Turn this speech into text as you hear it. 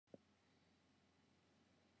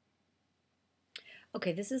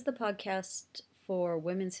Okay, this is the podcast for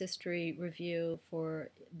Women's History Review for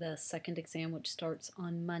the second exam, which starts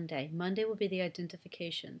on Monday. Monday will be the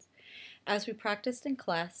identifications. As we practiced in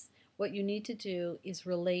class, what you need to do is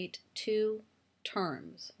relate two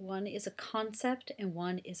terms. One is a concept and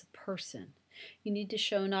one is a person. You need to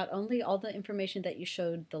show not only all the information that you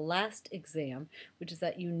showed the last exam, which is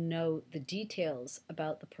that you know the details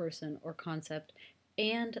about the person or concept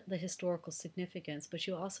and the historical significance, but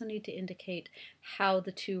you also need to indicate how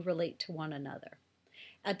the two relate to one another.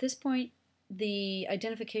 At this point, the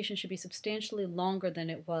identification should be substantially longer than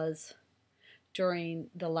it was during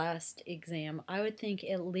the last exam. I would think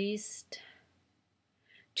at least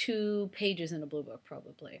 2 pages in a blue book,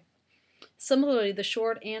 probably. Similarly, the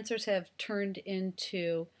short answers have turned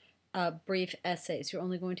into brief essays. You're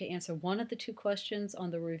only going to answer one of the two questions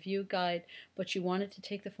on the review guide, but you want it to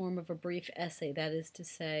take the form of a brief essay. That is to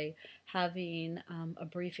say, having a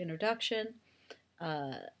brief introduction,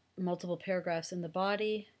 multiple paragraphs in the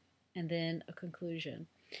body, and then a conclusion.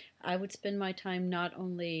 I would spend my time not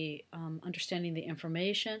only understanding the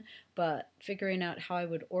information, but figuring out how I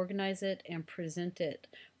would organize it and present it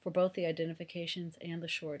for both the identifications and the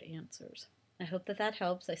short answers. I hope that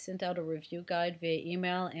helps. I sent out a review guide via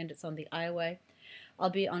email, and it's on the iWay.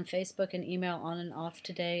 I'll be on Facebook and email on and off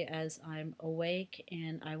today as I'm awake,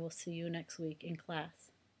 and I will see you next week in class.